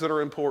those things that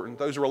are important,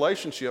 those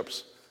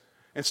relationships,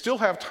 and still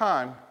have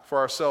time for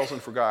ourselves and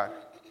for God?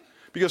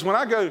 Because when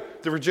I go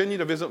to Virginia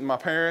to visit my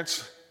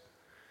parents,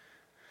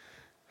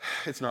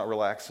 it's not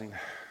relaxing.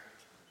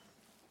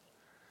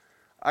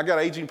 I got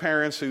aging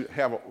parents who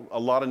have a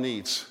lot of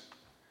needs.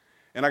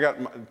 And I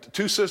got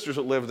 2 sisters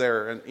that live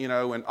there,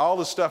 and all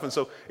this stuff. And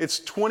so it's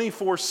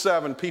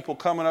 24/7 people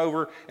coming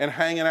over and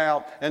hanging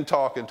out and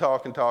talking.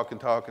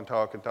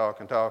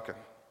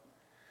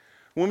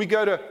 When we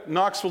go to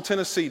Knoxville,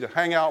 Tennessee to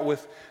hang out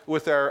with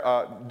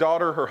our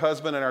daughter, her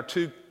husband, and our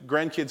 2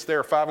 grandkids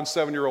there, 5 and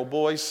 7-year-old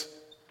boys,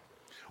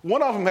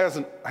 one of them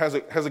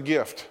has a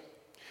gift.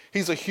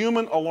 He's a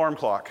human alarm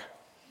clock.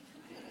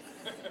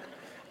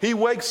 He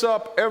wakes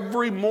up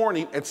every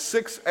morning at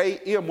 6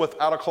 a.m.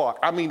 without a clock.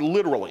 I mean,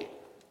 literally.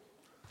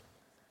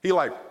 He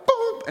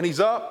boom, and he's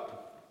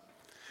up.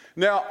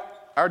 Now,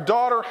 our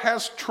daughter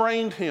has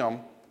trained him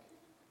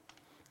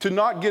to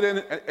not get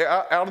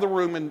out of the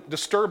room and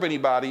disturb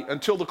anybody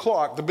until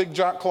the big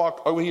giant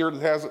clock over here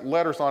that has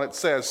letters on it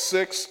says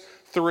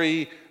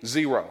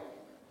 6:30.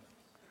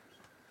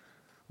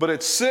 But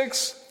at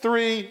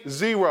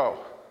 6:30,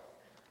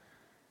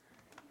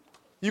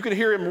 you can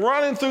hear him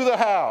running through the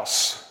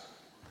house,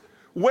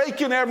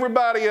 waking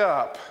everybody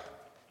up.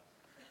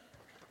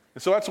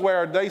 And so that's the way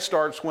our day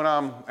starts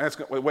that's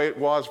the way it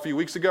was a few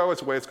weeks ago.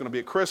 It's the way it's going to be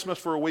at Christmas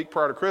for a week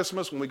prior to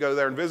Christmas when we go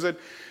there and visit.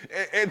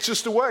 It's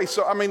just the way.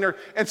 So,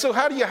 and so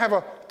how do you have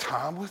a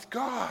time with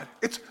God?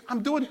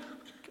 I'm working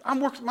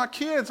with my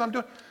kids.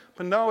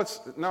 But no,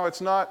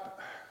 it's not.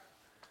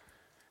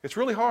 It's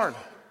really hard.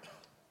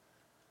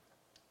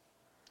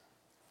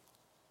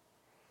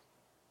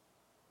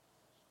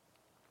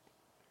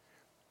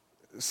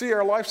 See,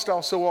 our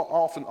lifestyle so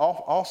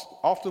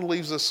often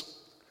leaves us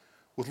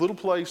with little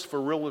place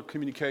for real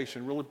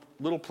communication,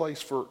 little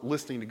place for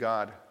listening to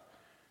God.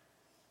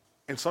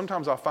 And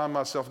sometimes I find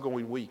myself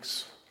going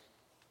weeks.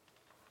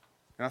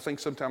 And I think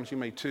sometimes you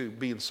may too,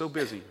 being so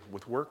busy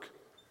with work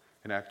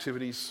and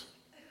activities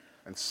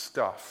and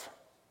stuff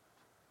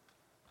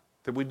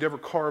that we never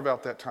carve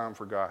out that time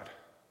for God,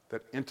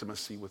 that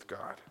intimacy with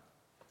God.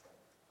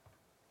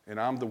 And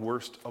I'm the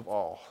worst of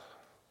all.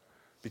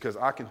 Because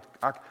I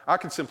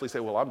can simply say,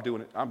 well, I'm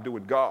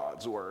doing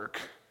God's work.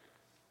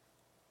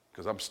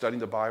 Because I'm studying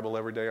the Bible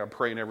every day, I'm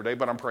praying every day,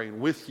 but I'm praying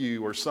with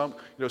you or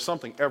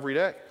something every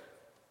day.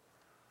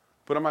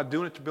 But am I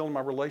doing it to build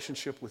my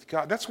relationship with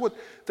God? That's what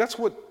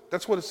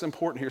is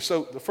important here.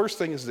 So the first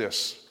thing is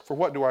this: for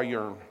what do I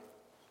yearn?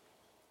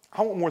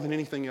 I want more than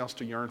anything else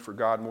to yearn for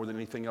God more than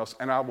anything else,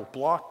 and I will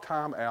block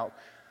time out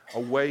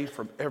away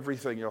from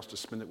everything else to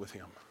spend it with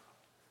Him.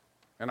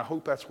 And I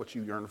hope that's what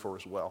you yearn for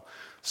as well.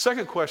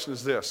 Second question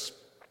is this: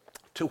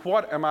 to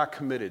what am I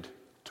committed?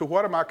 To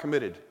what am I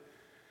committed?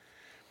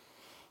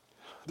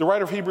 The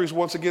writer of Hebrews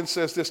once again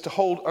says this: to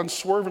hold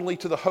unswervingly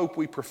to the hope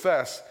we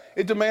profess.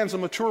 It demands a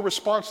mature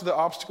response to the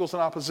obstacles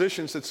and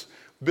oppositions that's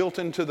built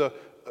into the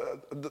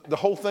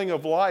whole thing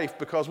of life,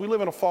 because we live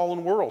in a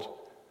fallen world.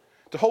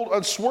 To hold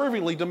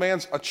unswervingly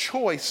demands a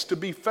choice to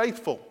be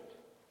faithful.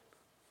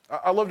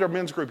 I loved our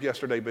men's group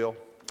yesterday, Bill,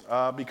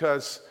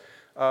 because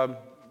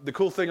the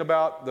cool thing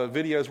about the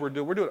videos we're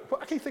doing,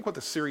 I can't think what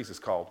the series is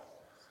called.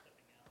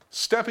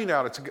 Stepping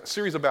Out. It's a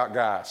series about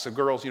guys, so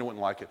girls, wouldn't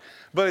like it.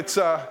 But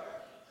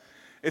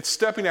it's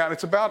Stepping Out.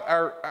 It's about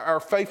our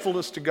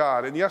faithfulness to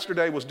God. And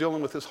yesterday was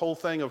dealing with this whole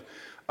thing of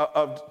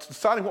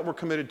deciding what we're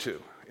committed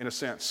to, in a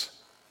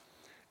sense.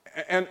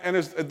 And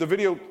as the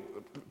video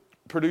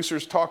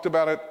producers talked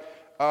about it,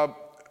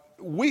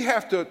 we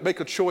have to make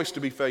a choice to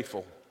be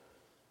faithful.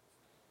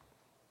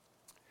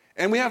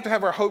 And we have to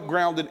have our hope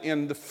grounded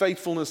in the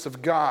faithfulness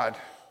of God.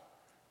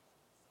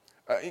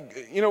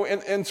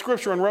 In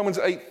Scripture, in Romans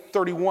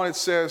 8:31, it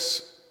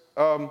says,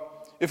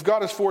 if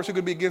God is for us, who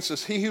could be against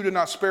us? He who did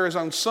not spare his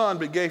own son,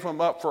 but gave him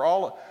up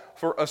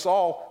for us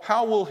all,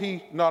 how will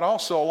he not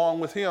also, along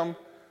with him,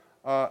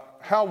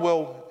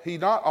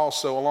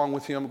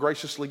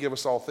 graciously give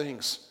us all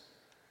things?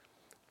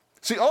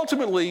 See,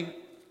 ultimately,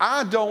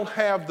 I don't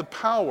have the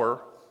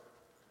power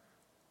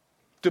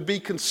to be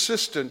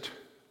consistent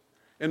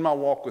in my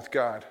walk with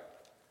God,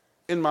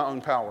 in my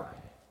own power.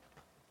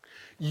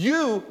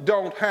 You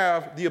don't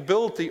have the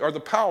ability or the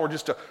power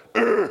just to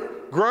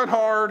grunt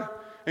hard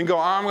and go,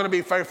 I'm going to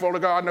be faithful to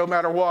God no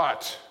matter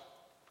what.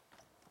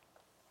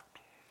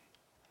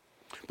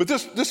 But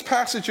this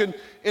passage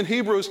in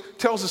Hebrews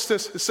tells us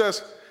this. It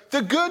says,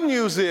 the good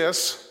news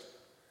is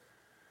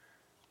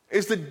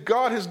that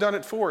God has done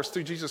it for us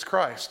through Jesus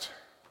Christ.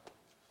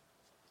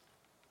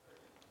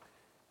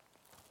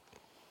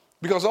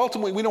 Because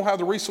ultimately, we don't have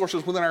the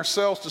resources within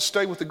ourselves to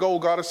stay with the goal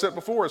God has set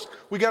before us.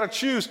 We got to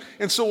choose.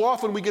 And so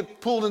often we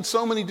get pulled in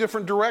so many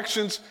different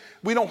directions,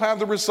 we don't have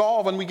the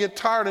resolve, and we get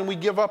tired and we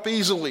give up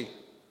easily.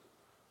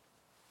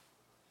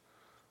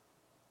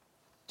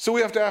 So we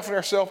have to ask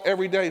ourselves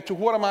every day, to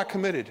what am I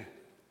committed?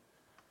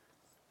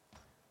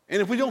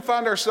 And if we don't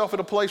find ourselves at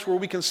a place where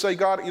we can say,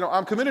 God,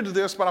 I'm committed to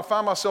this, but I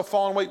find myself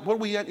falling away, what do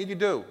we need to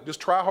do? Just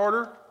try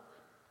harder?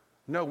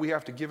 No, we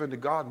have to give in to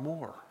God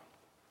more.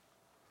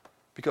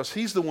 Because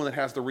He's the one that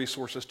has the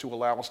resources to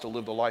allow us to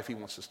live the life He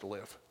wants us to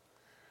live.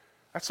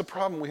 That's the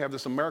problem. We have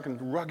this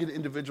American rugged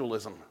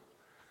individualism.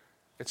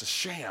 It's a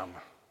sham.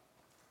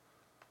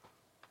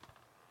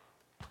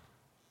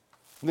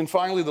 And then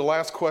finally, the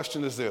last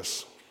question is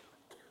this: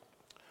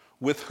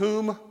 with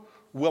whom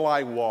will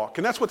I walk?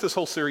 And that's what this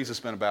whole series has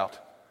been about.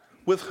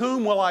 With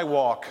whom will I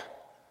walk?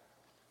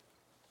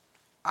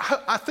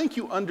 I think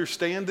you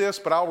understand this,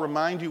 but I'll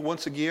remind you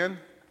once again.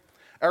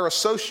 Our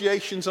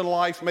associations in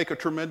life make a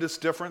tremendous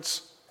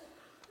difference,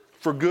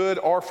 for good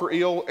or for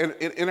ill,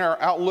 in our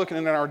outlook and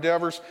in our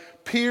endeavors.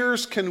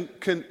 Peers can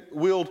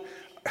wield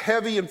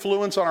heavy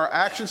influence on our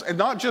actions, and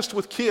not just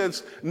with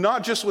kids,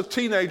 not just with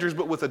teenagers,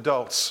 but with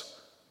adults.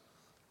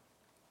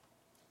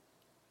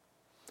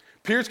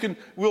 Peers can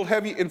wield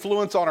heavy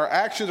influence on our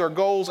actions, our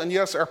goals, and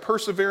yes, our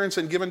perseverance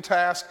in given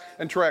tasks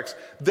and treks.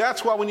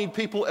 That's why we need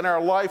people in our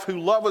life who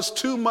love us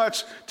too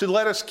much to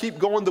let us keep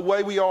going the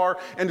way we are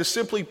and to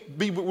simply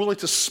be willing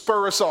to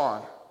spur us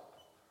on.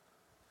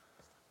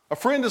 A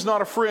friend is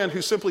not a friend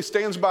who simply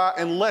stands by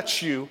and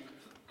lets you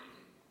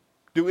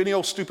do any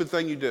old stupid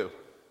thing you do.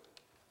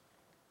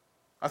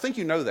 I think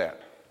you know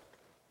that.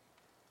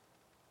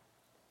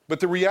 But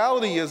the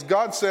reality is,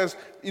 God says,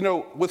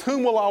 with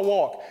whom will I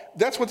walk?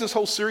 That's what this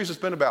whole series has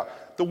been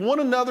about. The one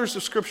another's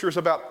of Scripture is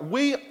about.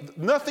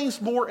 Nothing's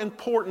more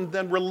important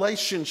than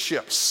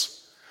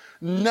relationships.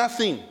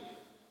 Nothing.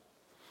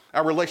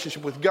 Our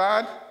relationship with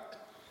God,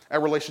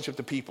 our relationship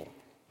to people.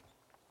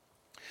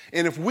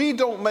 And if we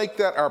don't make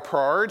that our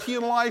priority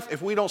in life,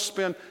 if we don't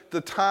spend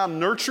the time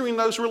nurturing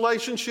those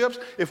relationships,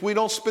 if we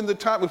don't spend the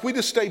time, if we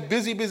just stay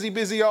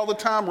busy all the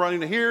time,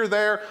 running here,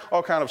 there,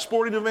 all kind of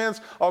sporting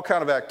events, all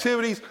kind of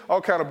activities,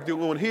 all kind of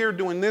doing here,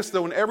 doing this,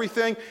 doing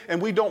everything,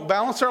 and we don't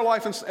balance our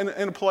life in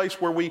a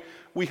place where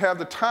we have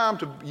the time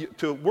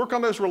to work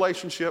on those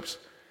relationships,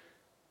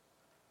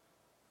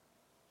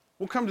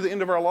 we'll come to the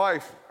end of our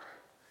life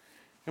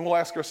and we'll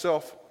ask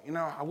ourselves,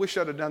 I wish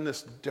I'd have done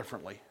this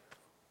differently.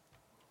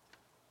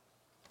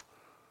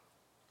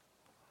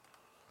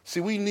 See,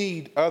 we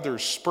need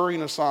others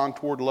spurring us on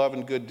toward love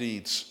and good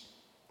deeds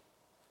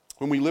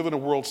when we live in a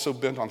world so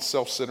bent on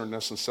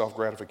self-centeredness and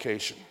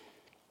self-gratification.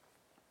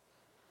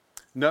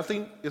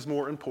 Nothing is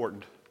more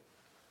important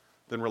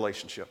than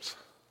relationships.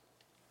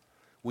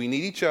 We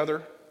need each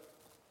other,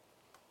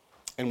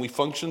 and we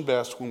function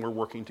best when we're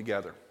working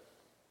together.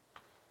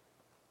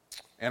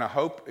 And I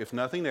hope, if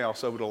nothing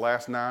else, over the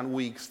last 9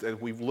 weeks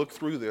that we've looked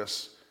through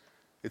this,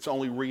 it's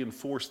only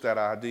reinforced that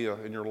idea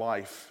in your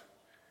life.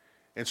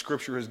 And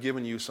Scripture has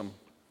given you some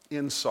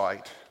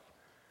insight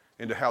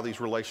into how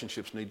these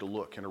relationships need to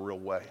look in a real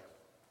way.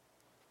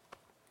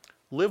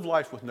 Live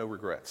life with no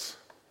regrets.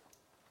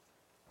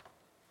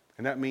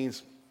 And that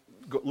means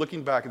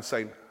looking back and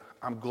saying,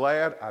 I'm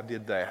glad I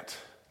did that.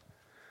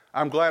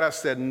 I'm glad I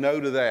said no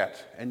to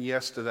that and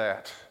yes to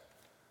that.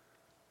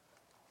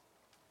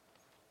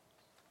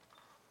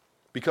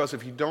 Because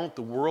if you don't,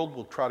 the world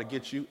will try to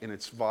get you in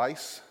its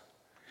vice,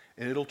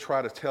 and it'll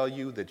try to tell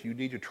you that you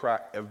need to try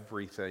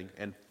everything.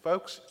 And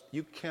folks,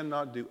 you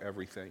cannot do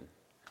everything.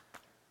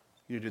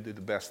 You need to do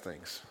the best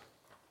things.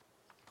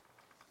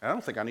 And I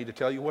don't think I need to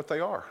tell you what they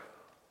are.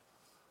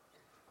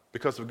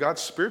 Because if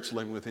God's Spirit's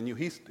living within you,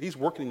 He's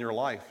working in your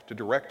life to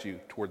direct you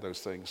toward those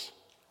things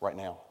right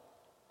now.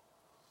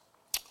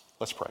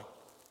 Let's pray.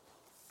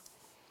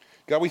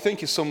 God, we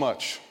thank you so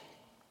much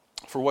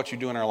for what you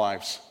do in our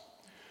lives.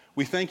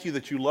 We thank you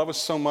that you love us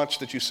so much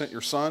that you sent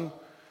your Son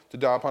to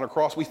die upon a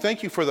cross. We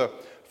thank you for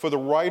the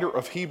writer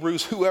of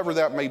Hebrews, whoever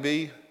that may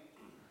be,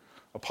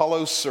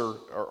 Apollos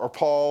or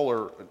Paul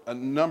or a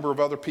number of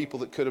other people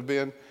that could have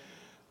been,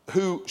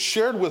 who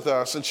shared with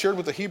us and shared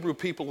with the Hebrew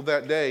people of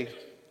that day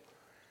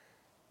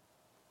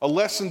a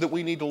lesson that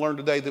we need to learn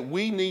today, that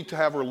we need to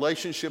have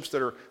relationships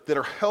that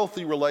are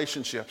healthy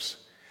relationships.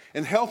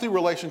 And healthy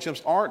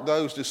relationships aren't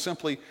those just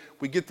simply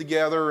we get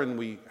together and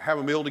we have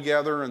a meal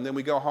together and then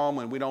we go home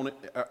and we don't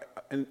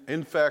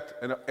infect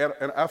and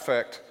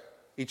affect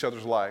each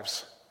other's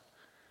lives.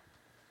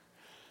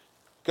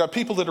 God,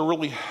 people that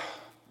we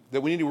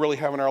need to really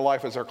have in our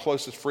life as our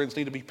closest friends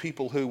need to be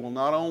people who will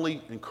not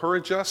only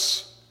encourage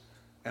us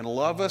and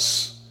love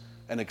us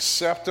and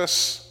accept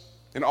us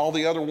and all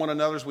the other one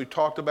another's we've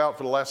talked about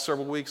for the last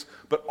several weeks,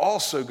 but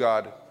also,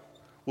 God,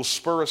 will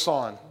spur us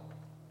on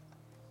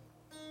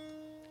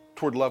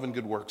toward love and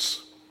good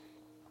works,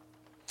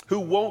 who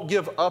won't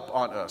give up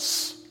on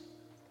us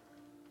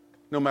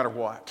no matter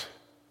what.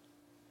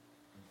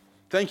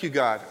 Thank you,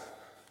 God,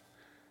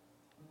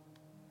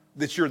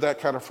 that you're that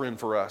kind of friend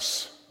for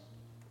us,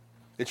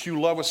 that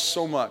you love us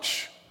so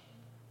much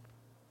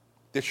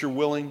that you're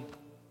willing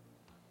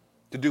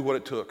to do what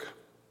it took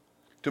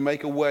to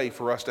make a way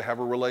for us to have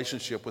a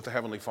relationship with the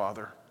Heavenly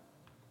Father.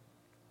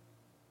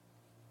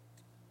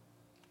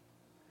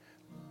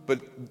 But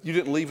you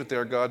didn't leave it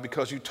there, God,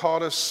 because you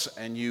taught us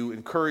and you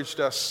encouraged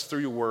us through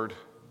your word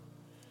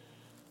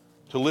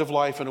to live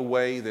life in a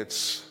way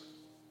that's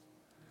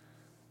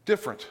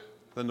different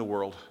than the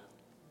world.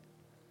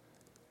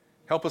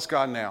 Help us,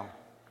 God, now,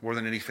 more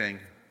than anything,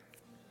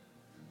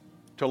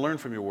 to learn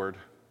from your word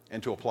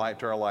and to apply it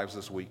to our lives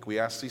this week. We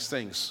ask these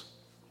things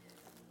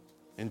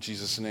in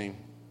Jesus' name.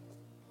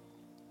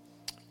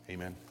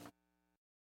 Amen.